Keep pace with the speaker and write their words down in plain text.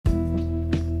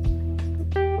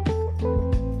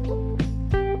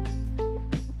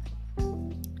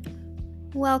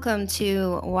Welcome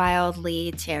to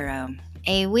Wildly Tarot,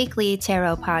 a weekly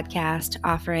tarot podcast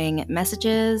offering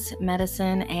messages,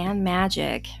 medicine, and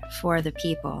magic for the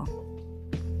people.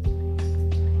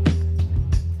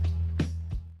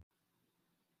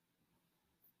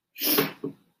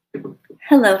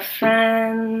 Hello,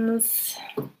 friends.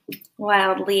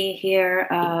 Wildly here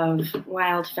of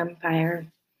Wild Vampire.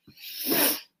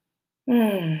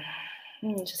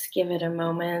 Just give it a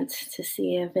moment to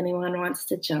see if anyone wants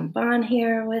to jump on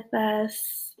here with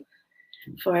us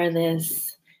for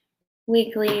this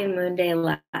weekly Moonday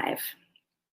Live.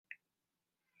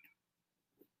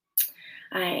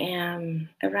 I am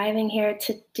arriving here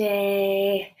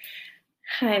today.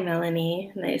 Hi,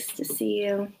 Melanie. Nice to see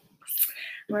you.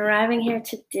 I'm arriving here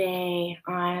today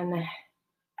on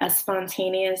a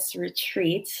spontaneous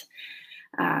retreat.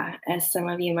 As some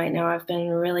of you might know, I've been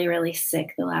really, really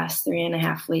sick the last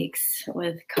 3.5 weeks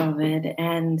with COVID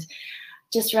and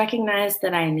just recognized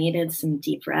that I needed some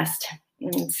deep rest.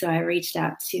 And so I reached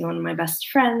out to one of my best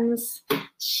friends.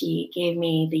 She gave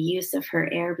me the use of her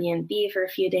Airbnb for a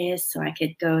few days so I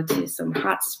could go to some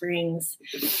hot springs.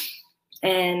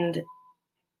 And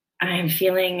I'm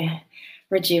feeling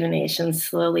rejuvenation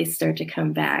slowly start to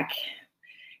come back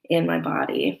in my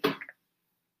body.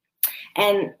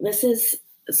 And this is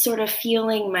sort of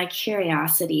fueling my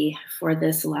curiosity for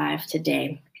this live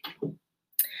today.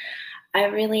 I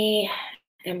really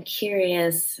am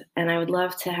curious, and I would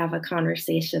love to have a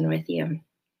conversation with you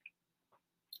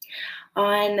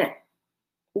on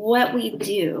what we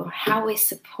do, how we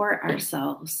support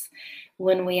ourselves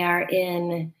when we are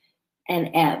in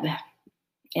an ebb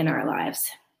in our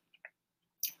lives,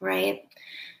 right?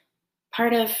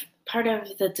 Part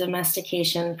of the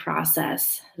domestication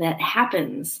process that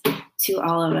happens to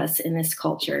all of us in this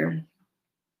culture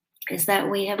is that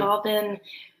we have all been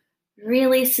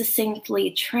really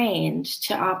succinctly trained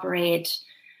to operate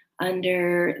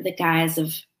under the guise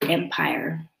of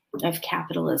empire, of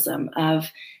capitalism, of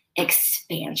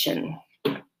expansion.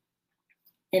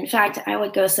 In fact, I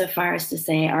would go so far as to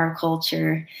say our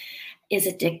culture is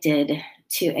addicted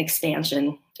to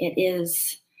expansion. It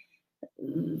is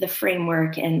the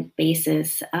framework and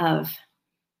basis of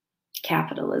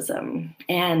capitalism,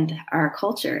 and our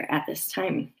culture at this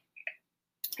time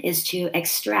is to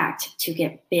extract, to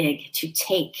get big, to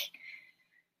take.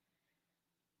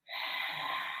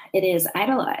 It is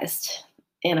idolized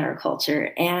in our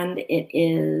culture, and it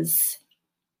is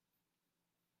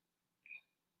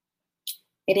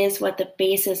what the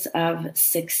basis of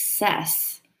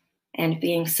success and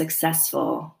being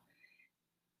successful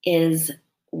is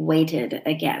weighted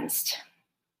against.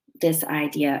 This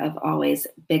idea of always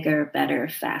bigger, better,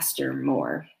 faster,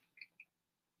 more.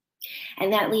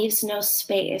 And that leaves no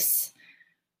space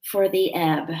for the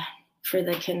ebb, for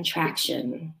the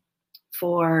contraction,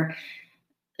 for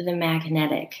the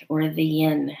magnetic or the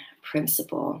yin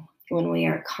principle. When we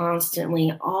are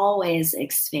constantly always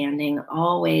expanding,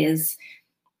 always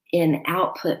in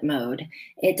output mode,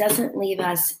 it doesn't leave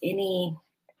us any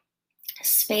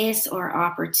space or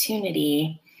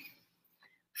opportunity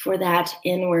for that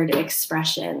inward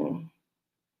expression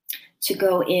to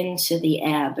go into the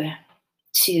ebb,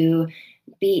 to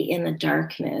be in the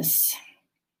darkness.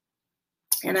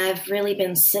 And I've really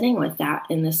been sitting with that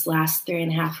in this last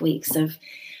 3.5 weeks of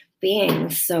being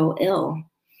so ill.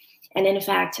 And in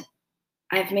fact,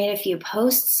 I've made a few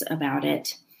posts about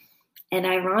it. And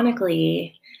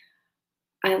ironically,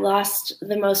 I lost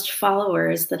the most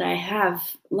followers that I have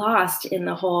lost in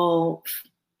the whole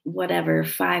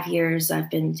 5 years I've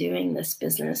been doing this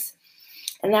business.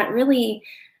 And that really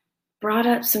brought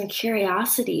up some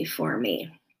curiosity for me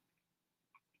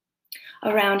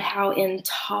around how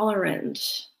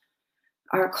intolerant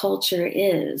our culture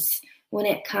is when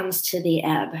it comes to the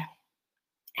ebb,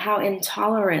 how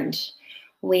intolerant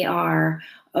we are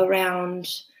around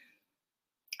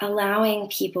allowing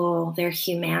people their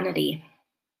humanity,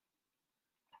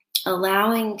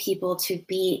 allowing people to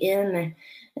be in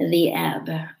the ebb,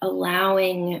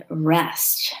 allowing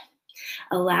rest,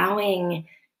 allowing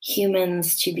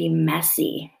humans to be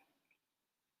messy.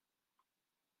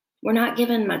 We're not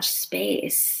given much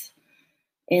space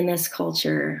in this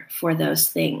culture for those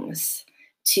things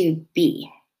to be.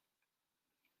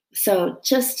 So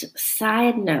just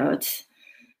side note,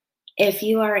 if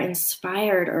you are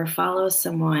inspired or follow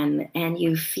someone and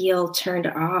you feel turned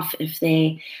off if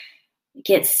they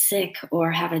get sick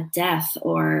or have a death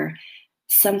or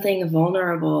something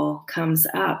vulnerable comes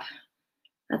up,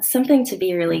 that's something to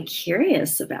be really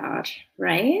curious about,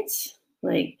 right?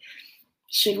 Like,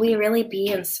 should we really be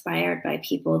inspired by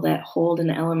people that hold an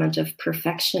element of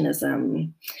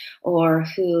perfectionism or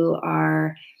who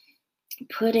are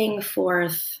putting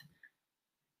forth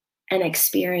an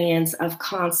experience of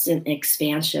constant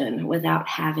expansion without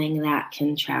having that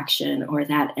contraction or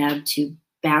that ebb to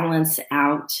balance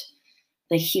out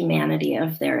the humanity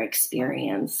of their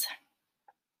experience.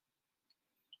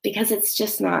 Because it's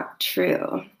just not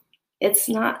true. It's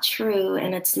not true,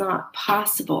 and it's not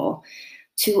possible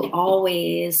to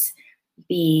always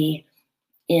be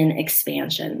in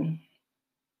expansion.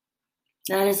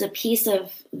 That is a piece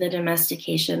of the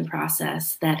domestication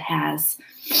process that has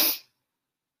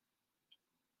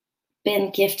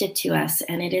been gifted to us,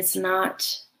 and it is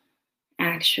not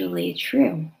actually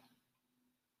true.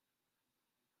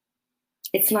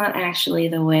 It's not actually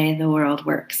the way the world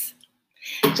works.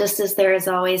 Just as there is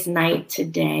always night to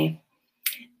day,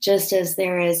 just as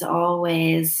there is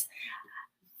always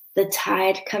the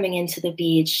tide coming into the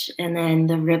beach and then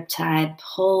the riptide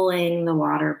pulling the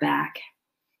water back,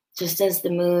 just as the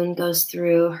moon goes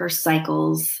through her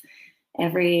cycles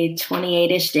every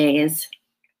 28-ish days,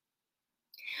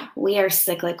 we are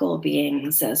cyclical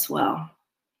beings as well.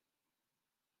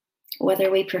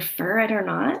 Whether we prefer it or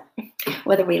not,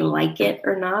 whether we like it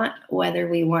or not, whether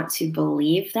we want to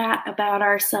believe that about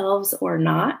ourselves or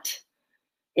not,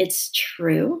 it's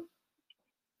true.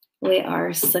 We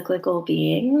are cyclical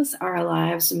beings. Our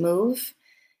lives move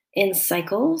in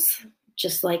cycles,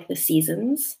 just like the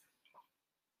seasons.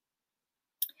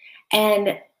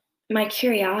 And my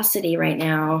curiosity right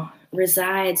now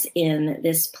resides in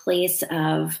this place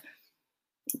of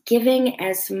giving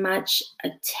as much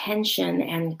attention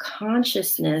and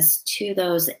consciousness to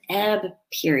those ebb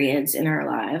periods in our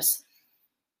lives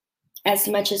as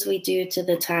much as we do to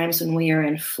the times when we are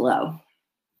in flow.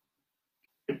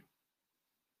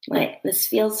 Like, this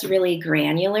feels really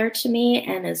granular to me,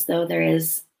 and as though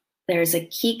there's a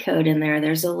key code in there.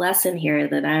 There's a lesson here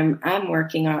that I'm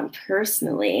working on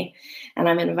personally, and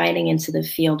I'm inviting into the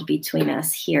field between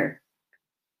us here.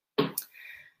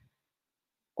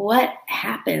 What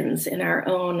happens in our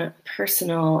own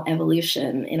personal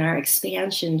evolution, in our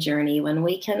expansion journey, when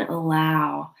we can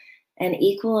allow an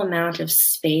equal amount of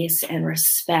space and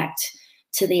respect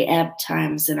to the ebb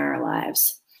times in our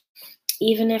lives,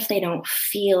 even if they don't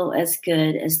feel as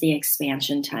good as the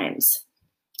expansion times,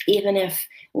 even if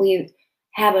we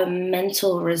have a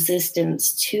mental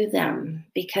resistance to them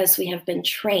because we have been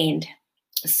trained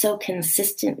so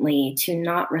consistently to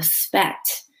not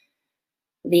respect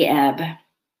the ebb.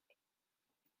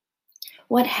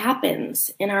 What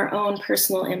happens in our own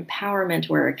personal empowerment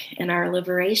work and our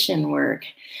liberation work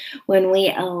when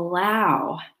we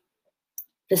allow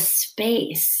the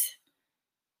space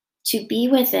to be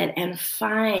with it and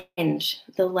find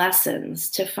the lessons,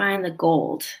 to find the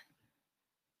gold,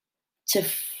 to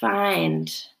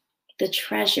find the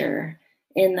treasure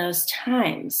in those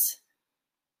times?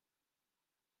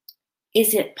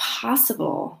 Is it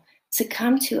possible to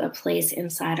come to a place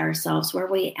inside ourselves where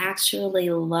we actually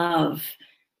love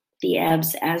the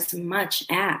ebbs as much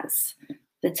as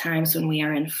the times when we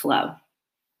are in flow?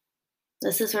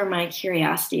 This is where my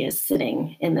curiosity is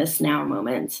sitting in this now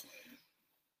moment.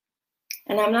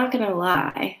 And I'm not going to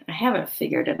lie, I haven't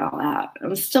figured it all out.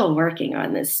 I'm still working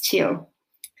on this too.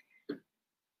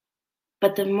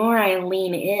 But the more I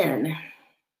lean in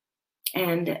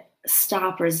and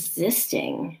stop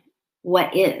resisting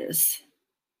what is,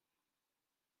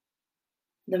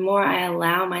 the more I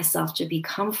allow myself to be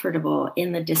comfortable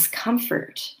in the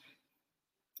discomfort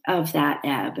of that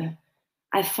ebb,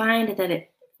 I find that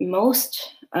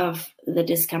most of the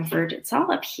discomfort, it's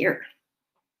all up here.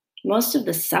 Most of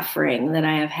the suffering that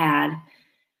I have had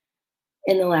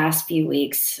in the last few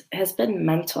weeks has been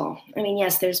mental. I mean,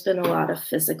 yes, there's been a lot of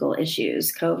physical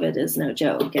issues. COVID is no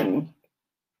joke. And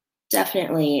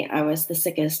definitely I was the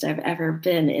sickest I've ever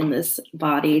been in this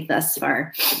body thus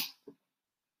far.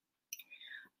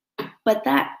 But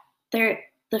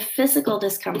the physical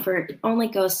discomfort only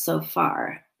goes so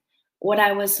far. What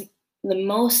I was the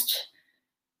most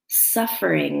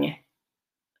suffering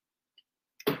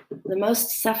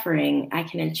I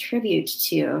can attribute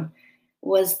to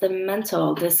was the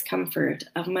mental discomfort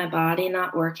of my body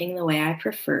not working the way I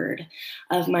preferred,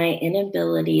 of my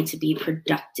inability to be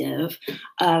productive,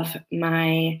 of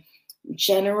my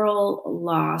general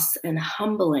loss and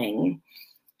humbling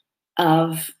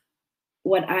of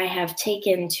what I have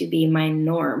taken to be my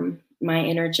norm, my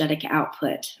energetic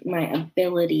output, my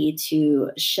ability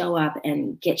to show up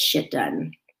and get shit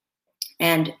done.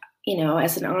 And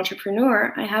as an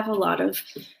entrepreneur, I have a lot of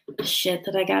shit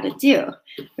that I got to do,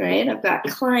 right? I've got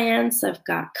clients, I've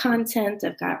got content,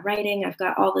 I've got writing, I've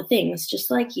got all the things,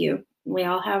 just like you. We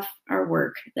all have our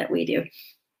work that we do.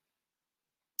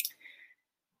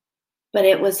 But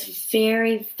it was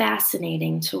very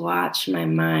fascinating to watch my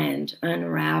mind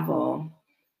unravel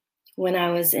when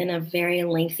I was in a very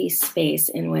lengthy space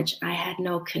in which I had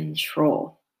no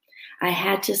control. I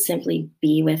had to simply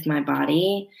be with my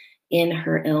body in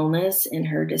her illness, in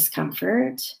her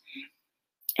discomfort.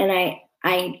 And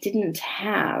I didn't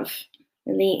have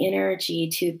the energy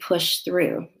to push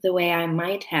through the way I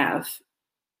might have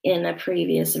in a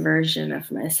previous version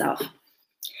of myself.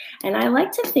 And I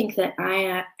like to think that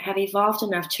I have evolved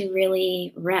enough to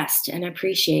really rest and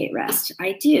appreciate rest.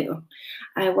 I do.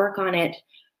 I work on it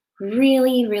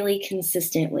really, really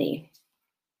consistently.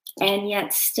 And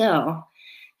yet, still,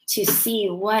 to see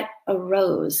what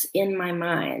arose in my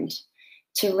mind,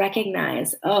 to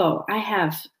recognize, oh, I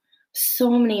have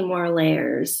so many more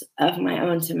layers of my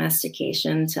own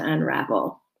domestication to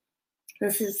unravel.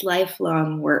 This is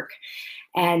lifelong work.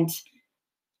 And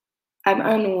I'm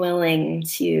unwilling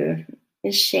to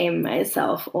shame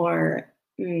myself or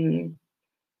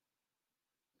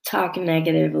talk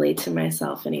negatively to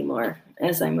myself anymore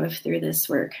as I move through this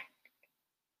work.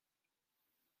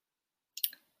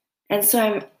 And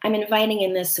so I'm inviting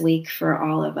in this week for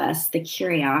all of us the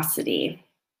curiosity.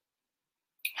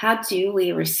 How do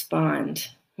we respond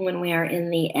when we are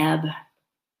in the ebb,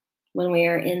 when we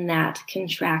are in that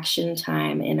contraction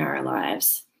time in our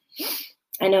lives?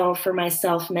 I know for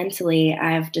myself mentally,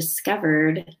 I've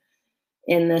discovered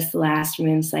in this last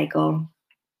moon cycle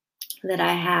that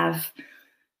I have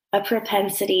a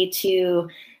propensity to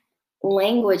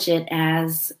language it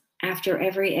as after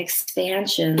every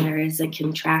expansion, there is a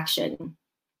contraction.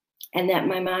 And that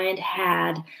my mind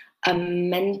had a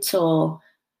mental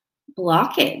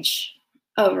blockage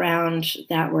around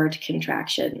that word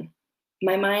contraction.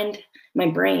 My mind,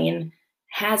 my brain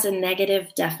has a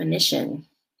negative definition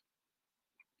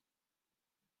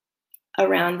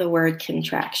around the word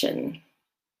contraction.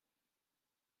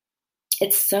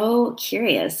 It's so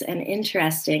curious and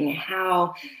interesting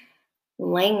how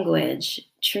language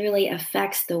truly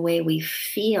affects the way we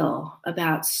feel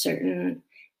about certain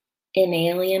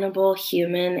inalienable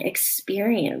human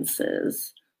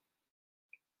experiences.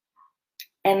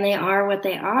 And they are what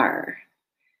they are.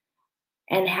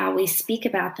 And how we speak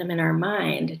about them in our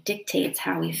mind dictates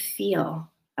how we feel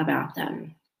about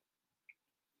them.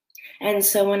 And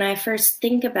so when I first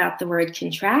think about the word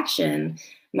contraction,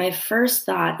 my first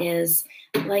thought is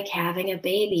like having a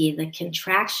baby, the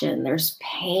contraction. There's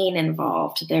pain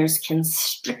involved, there's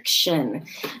constriction,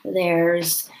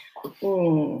 there's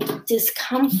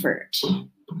discomfort.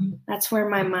 That's where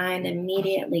my mind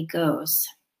immediately goes.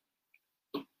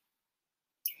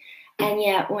 And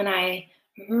yet when I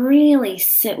really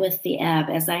sit with the ebb,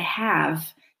 as I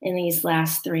have in these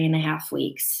last 3.5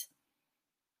 weeks,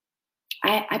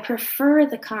 I prefer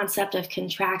the concept of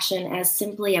contraction as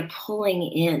simply a pulling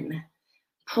in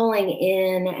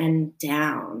and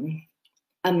down,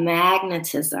 a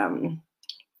magnetism,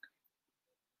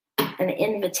 an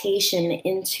invitation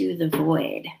into the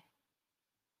void.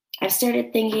 I've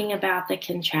started thinking about the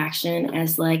contraction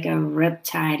as like a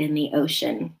riptide in the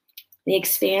ocean. The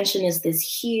expansion is this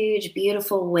huge,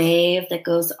 beautiful wave that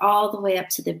goes all the way up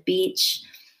to the beach.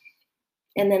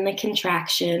 And then the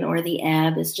contraction or the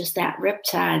ebb is just that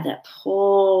riptide that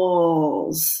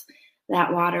pulls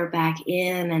that water back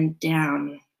in and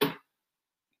down.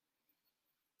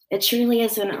 It truly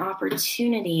is an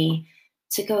opportunity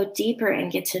to go deeper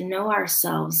and get to know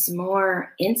ourselves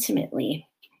more intimately,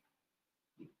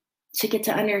 to get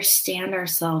to understand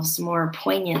ourselves more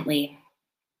poignantly.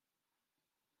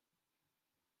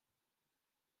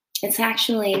 It's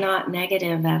actually not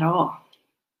negative at all.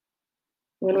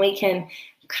 When we can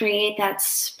create that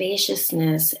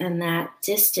spaciousness and that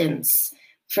distance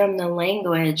from the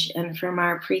language and from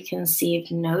our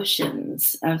preconceived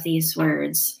notions of these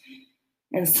words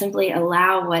and simply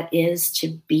allow what is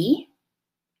to be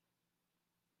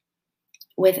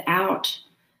without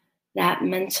that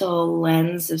mental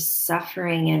lens of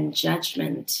suffering and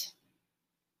judgment,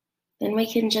 then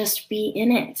we can just be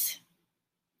in it.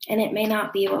 And it may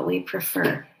not be what we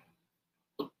prefer.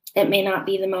 It may not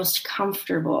be the most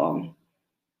comfortable,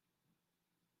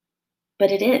 but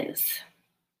it is.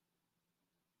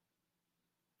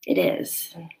 It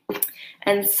is.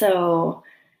 And so,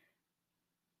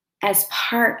 as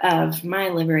part of my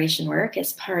liberation work,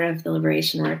 as part of the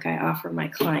liberation work I offer my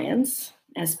clients,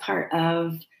 as part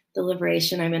of the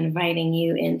liberation I'm inviting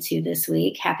you into this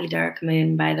week, happy dark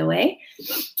moon, by the way,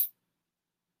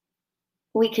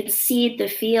 we can seed the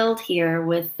field here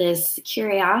with this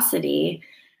curiosity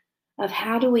of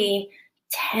how do we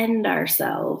tend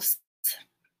ourselves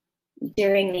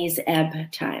during these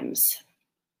ebb times?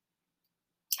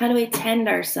 How do we tend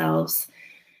ourselves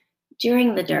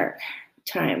during the dark,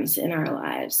 times in our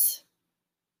lives.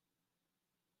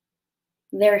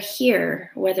 They're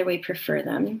here whether we prefer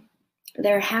them.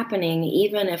 They're happening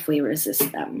even if we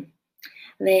resist them.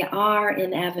 They are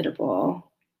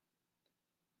inevitable,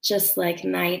 just like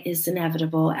night is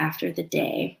inevitable after the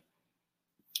day.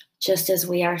 Just as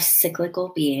we are cyclical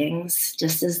beings,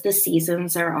 just as the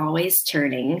seasons are always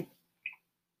turning.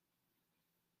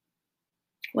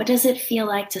 What does it feel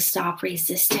like to stop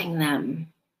resisting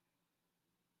them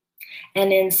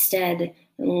and instead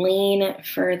lean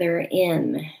further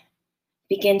in?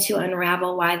 Begin to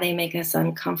unravel why they make us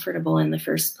uncomfortable in the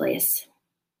first place.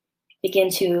 Begin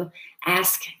to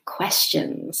ask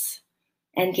questions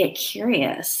and get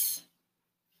curious.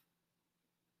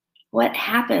 What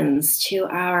happens to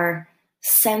our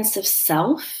sense of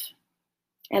self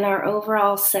and our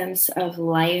overall sense of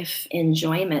life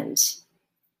enjoyment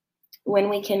when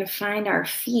we can find our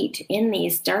feet in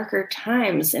these darker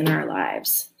times in our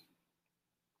lives?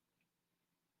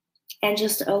 And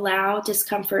just allow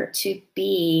discomfort to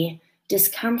be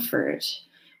discomfort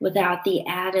without the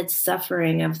added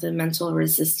suffering of the mental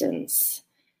resistance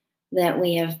that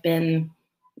we have been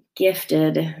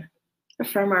gifted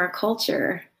from our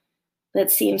culture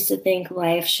that seems to think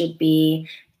life should be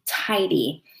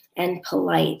tidy and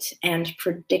polite and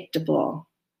predictable.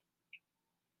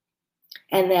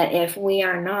 And that if we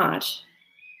are not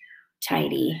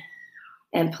tidy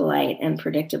and polite and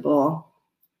predictable,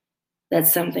 that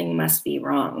something must be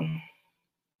wrong.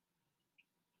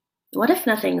 What if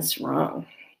nothing's wrong?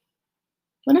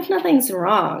 What if nothing's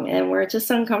wrong and we're just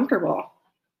uncomfortable?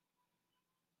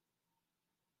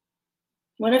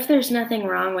 What if there's nothing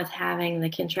wrong with having the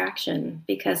contraction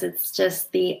because it's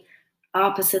just the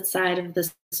opposite side of the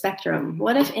spectrum?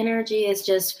 What if energy is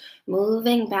just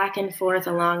moving back and forth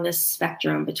along this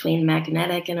spectrum between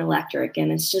magnetic and electric,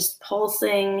 and it's just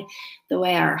pulsing the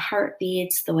way our heart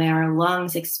beats, the way our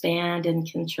lungs expand and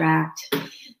contract,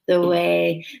 the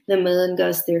way the moon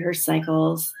goes through her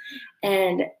cycles?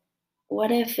 And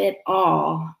what if it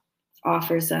all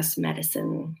offers us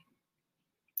medicine?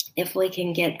 If we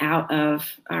can get out of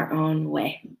our own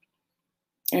way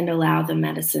and allow the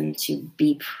medicine to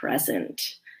be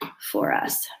present for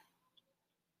us.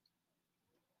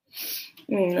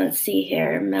 Let's see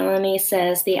here. Melanie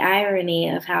says, the irony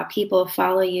of how people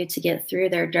follow you to get through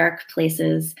their dark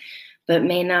places, but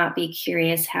may not be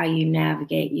curious how you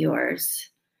navigate yours.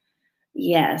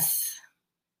 Yes,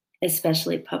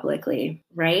 especially publicly,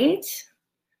 right?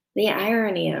 The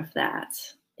irony of that.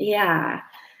 Yeah,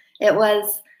 it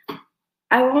was,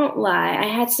 I won't lie, I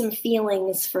had some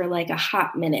feelings for like a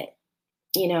hot minute.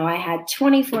 You know, I had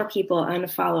 24 people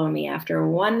unfollow me after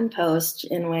one post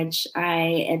in which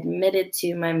I admitted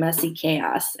to my messy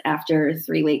chaos after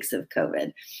 3 weeks of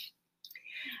COVID.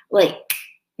 Like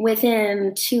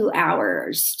within 2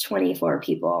 hours, 24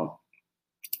 people.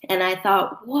 And I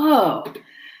thought, whoa,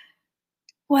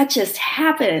 what just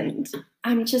happened?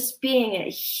 I'm just being a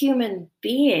human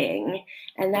being,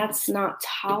 and that's not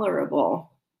tolerable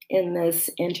in this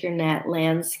internet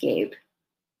landscape.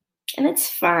 And it's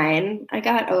fine. I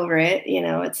got over it. You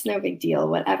know, it's no big deal,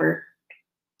 whatever.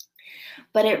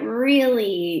 But it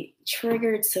really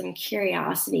triggered some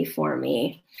curiosity for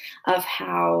me of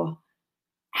how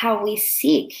we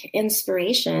seek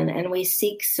inspiration and we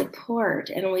seek support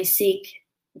and we seek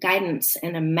guidance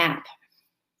and a map.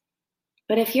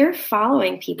 But if you're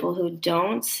following people who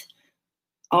don't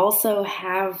also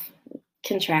have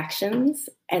contractions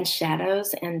and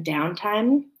shadows and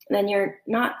downtime, then you're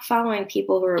not following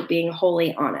people who are being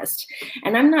wholly honest.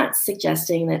 And I'm not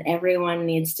suggesting that everyone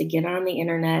needs to get on the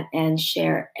internet and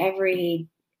share everything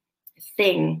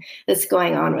that's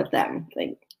going on with them.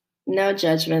 Like, no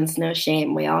judgments, no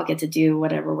shame. We all get to do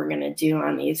whatever we're going to do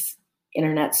on these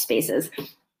internet spaces.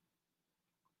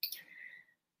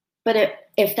 But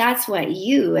if that's what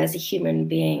you as a human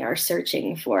being are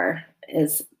searching for,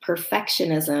 is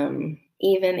perfectionism,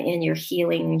 even in your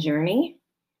healing journey,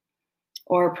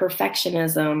 or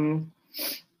perfectionism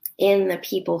in the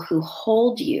people who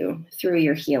hold you through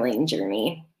your healing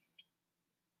journey,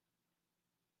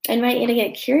 I invite you to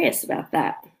get curious about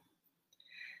that.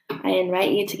 I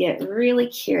invite you to get really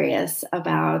curious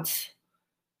about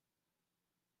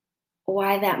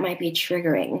why that might be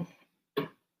triggering,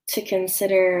 to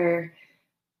consider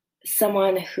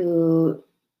someone who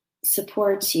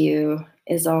supports you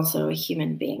is also a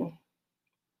human being.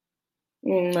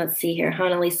 Let's see here.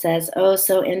 Hanali says, oh,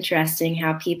 so interesting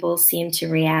how people seem to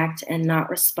react and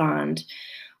not respond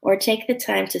or take the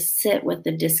time to sit with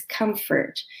the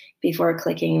discomfort before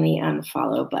clicking the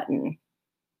unfollow button.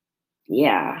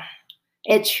 Yeah,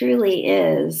 it truly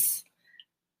is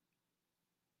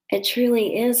It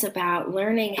truly is about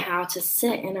learning how to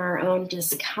sit in our own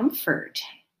discomfort.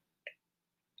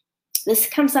 This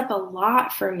comes up a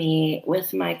lot for me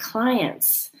with my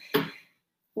clients.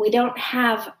 We don't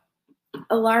have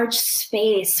a large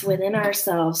space within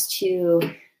ourselves to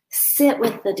sit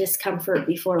with the discomfort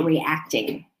before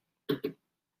reacting.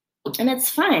 And it's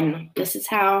fine. This is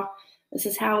how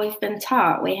we've been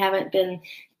taught. We haven't been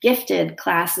gifted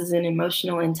classes in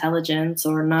emotional intelligence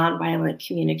or nonviolent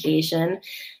communication.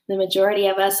 The majority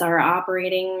of us are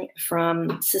operating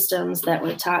from systems that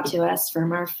were taught to us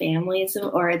from our families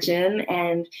of origin,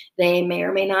 and they may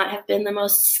or may not have been the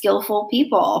most skillful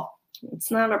people. It's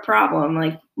not a problem.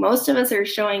 Like, most of us are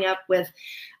showing up with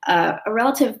a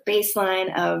relative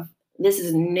baseline of this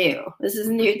is new. This is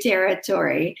new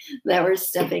territory that we're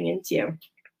stepping into.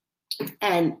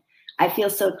 And I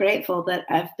feel so grateful that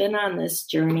I've been on this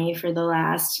journey for the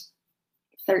last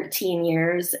 13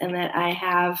 years and that I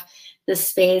have the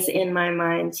space in my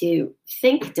mind to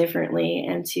think differently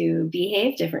and to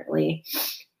behave differently.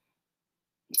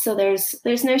 So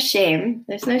there's no shame.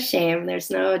 There's no shame.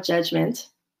 There's no judgment.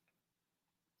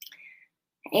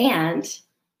 And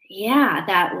yeah,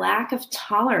 that lack of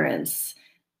tolerance,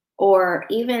 or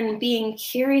even being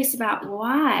curious about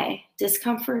why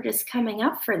discomfort is coming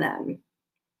up for them.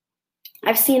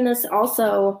 I've seen this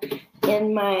also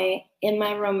in my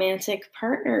romantic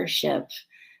partnership.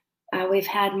 We've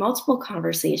had multiple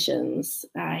conversations.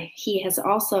 He has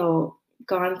also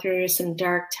gone through some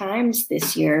dark times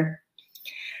this year.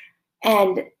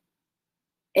 And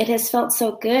it has felt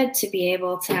so good to be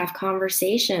able to have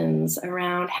conversations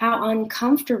around how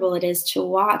uncomfortable it is to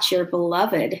watch your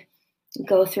beloved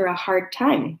go through a hard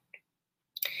time.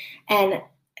 And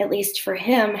at least for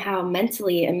him, how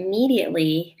mentally,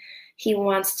 immediately, he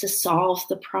wants to solve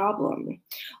the problem,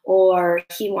 or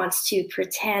he wants to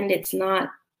pretend it's not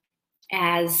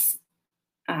as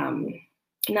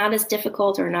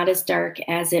difficult or not as dark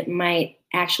as it might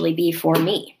actually be for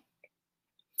me.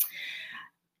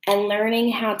 And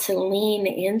learning how to lean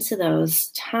into those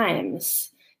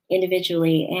times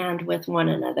individually and with one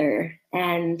another,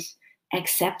 and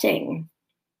accepting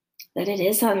that it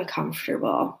is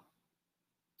uncomfortable.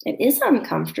 It is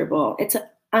uncomfortable. It's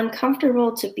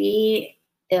uncomfortable to be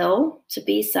ill, to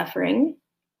be suffering.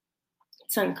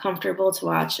 It's uncomfortable to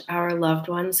watch our loved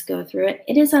ones go through it.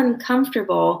 It is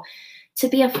uncomfortable to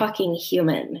be a fucking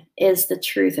human, is the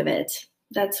truth of it.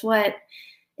 That's what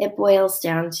it boils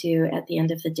down to at the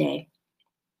end of the day.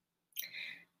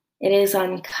 It is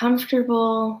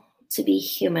uncomfortable to be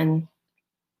human.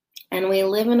 And we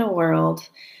live in a world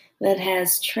that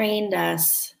has trained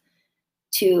us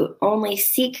to only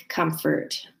seek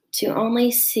comfort, to only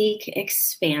seek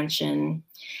expansion,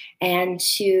 and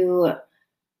to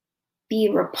be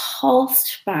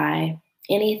repulsed by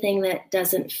anything that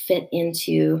doesn't fit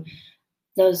into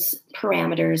those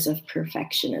parameters of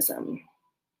perfectionism.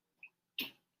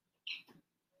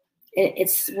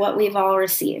 It's what we've all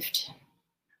received.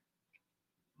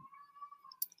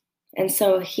 And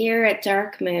so here at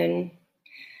Dark Moon,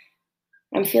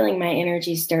 I'm feeling my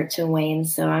energy start to wane,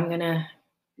 so I'm going to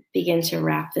begin to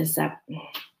wrap this up.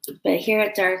 But here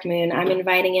at Dark Moon, I'm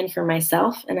inviting in for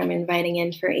myself, and I'm inviting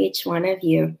in for each one of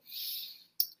you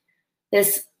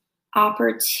this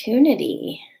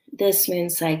opportunity, this moon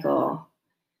cycle,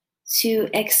 to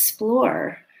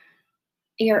explore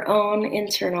your own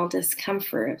internal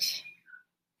discomfort.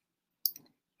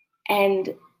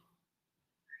 And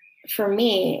for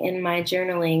me, in my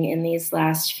journaling in these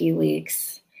last few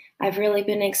weeks, I've really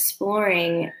been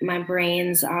exploring my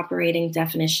brain's operating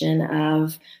definition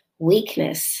of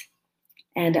weakness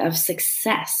and of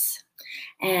success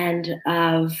and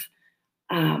of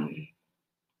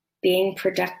being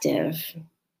productive,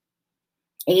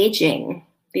 aging.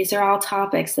 These are all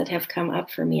topics that have come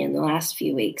up for me in the last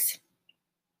few weeks.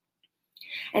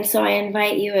 And so I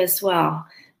invite you as well,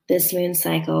 this moon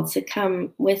cycle, to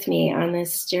come with me on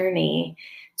this journey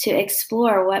to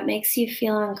explore what makes you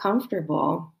feel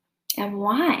uncomfortable and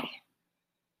why.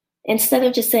 Instead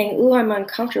of just saying, ooh, I'm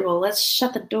uncomfortable, let's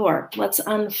shut the door. Let's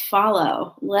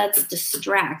unfollow. Let's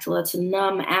distract. Let's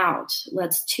numb out.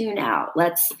 Let's tune out.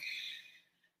 Let's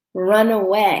run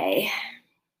away.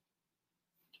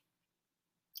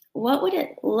 What would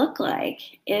it look like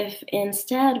if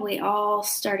instead we all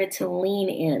started to lean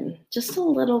in just a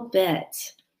little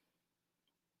bit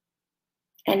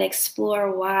and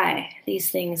explore why these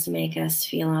things make us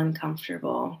feel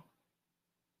uncomfortable?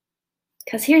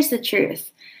 Because here's the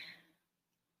truth.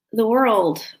 The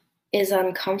world is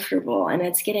uncomfortable, and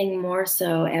it's getting more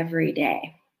so every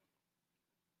day.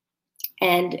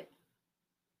 And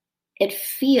it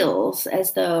feels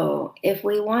as though if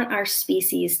we want our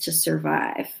species to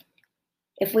survive,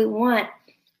 if we want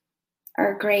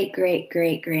our great, great,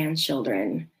 great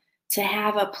grandchildren to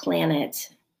have a planet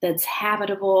that's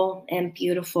habitable and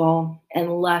beautiful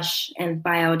and lush and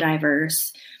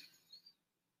biodiverse,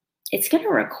 it's going to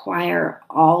require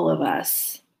all of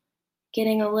us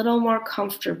getting a little more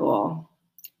comfortable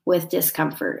with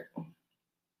discomfort.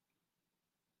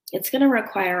 It's going to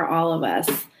require all of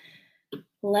us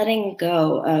letting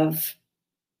go of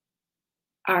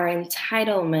our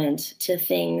entitlement to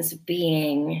things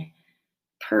being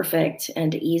perfect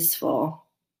and easeful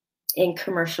in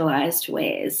commercialized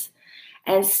ways,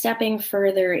 and stepping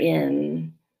further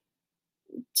in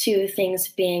to things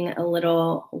being a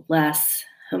little less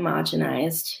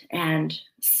homogenized and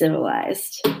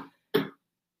civilized,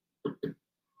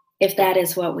 if that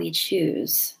is what we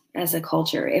choose as a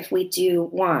culture, if we do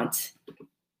want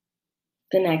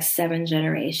the next 7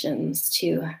 generations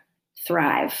to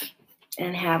thrive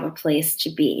and have a place to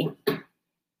be.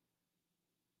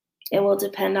 It will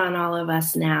depend on all of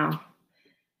us now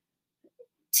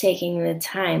taking the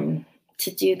time to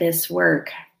do this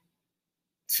work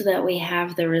so that we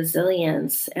have the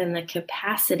resilience and the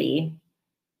capacity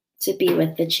to be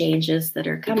with the changes that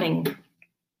are coming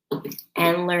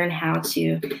and learn how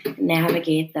to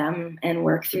navigate them and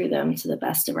work through them to the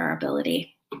best of our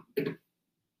ability.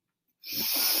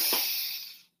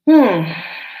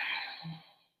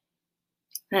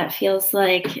 That feels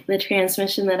like the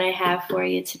transmission that I have for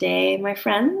you today, my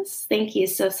friends. Thank you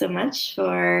so much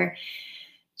for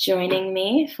joining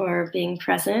me, for being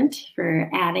present, for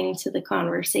adding to the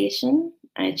conversation.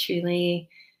 I truly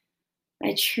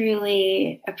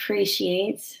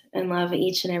appreciate and love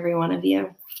each and every one of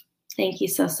you. Thank you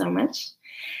so much.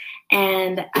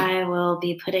 And I will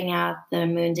be putting out the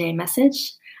Moon Day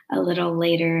message a little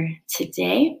later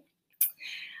today.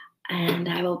 And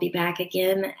I will be back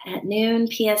again at noon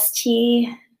PST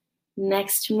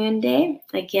next Moon Day.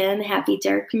 Again, happy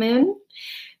dark moon.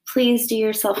 Please do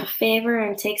yourself a favor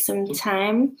and take some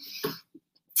time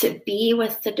to be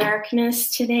with the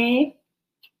darkness today,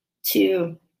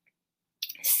 to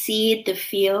seed the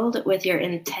field with your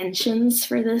intentions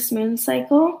for this moon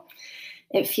cycle.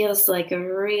 It feels like a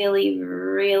really,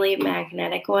 really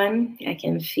magnetic one. I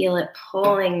can feel it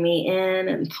pulling me in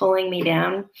and pulling me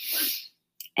down.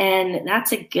 And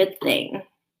that's a good thing.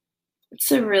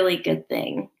 It's a really good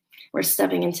thing. We're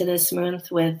stepping into this month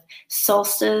with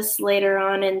solstice later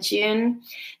on in June.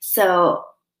 So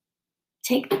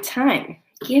take the time.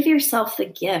 Give yourself the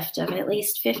gift of at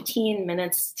least 15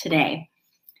 minutes today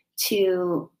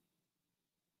to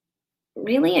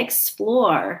really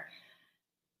explore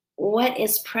what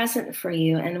is present for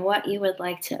you and what you would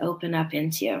like to open up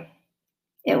into.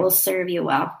 It will serve you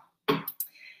well.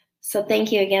 So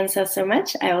thank you again so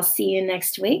much. I will see you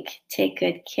next week. Take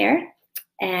good care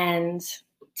and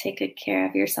take good care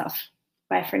of yourself.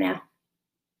 Bye for now.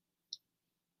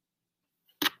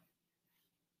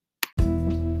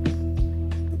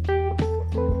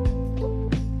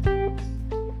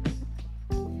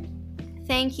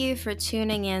 Thank you for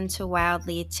tuning in to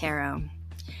Wildly Tarot.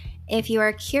 If you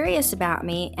are curious about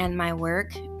me and my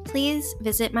work, please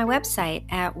visit my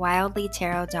website at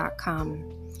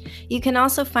wildlytarot.com. You can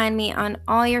also find me on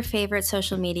all your favorite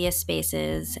social media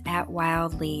spaces at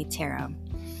Wildly Tarot.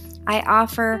 I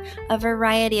offer a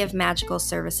variety of magical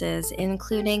services,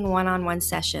 including one-on-one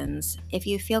sessions, if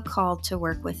you feel called to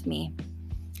work with me.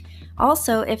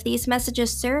 Also, if these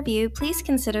messages serve you, please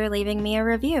consider leaving me a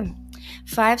review.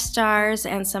 5 stars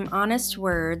and some honest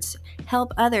words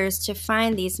help others to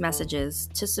find these messages,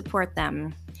 to support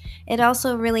them. It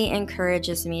also really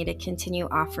encourages me to continue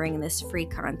offering this free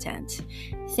content.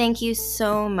 Thank you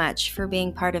so much for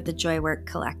being part of the Joywork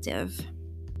Collective.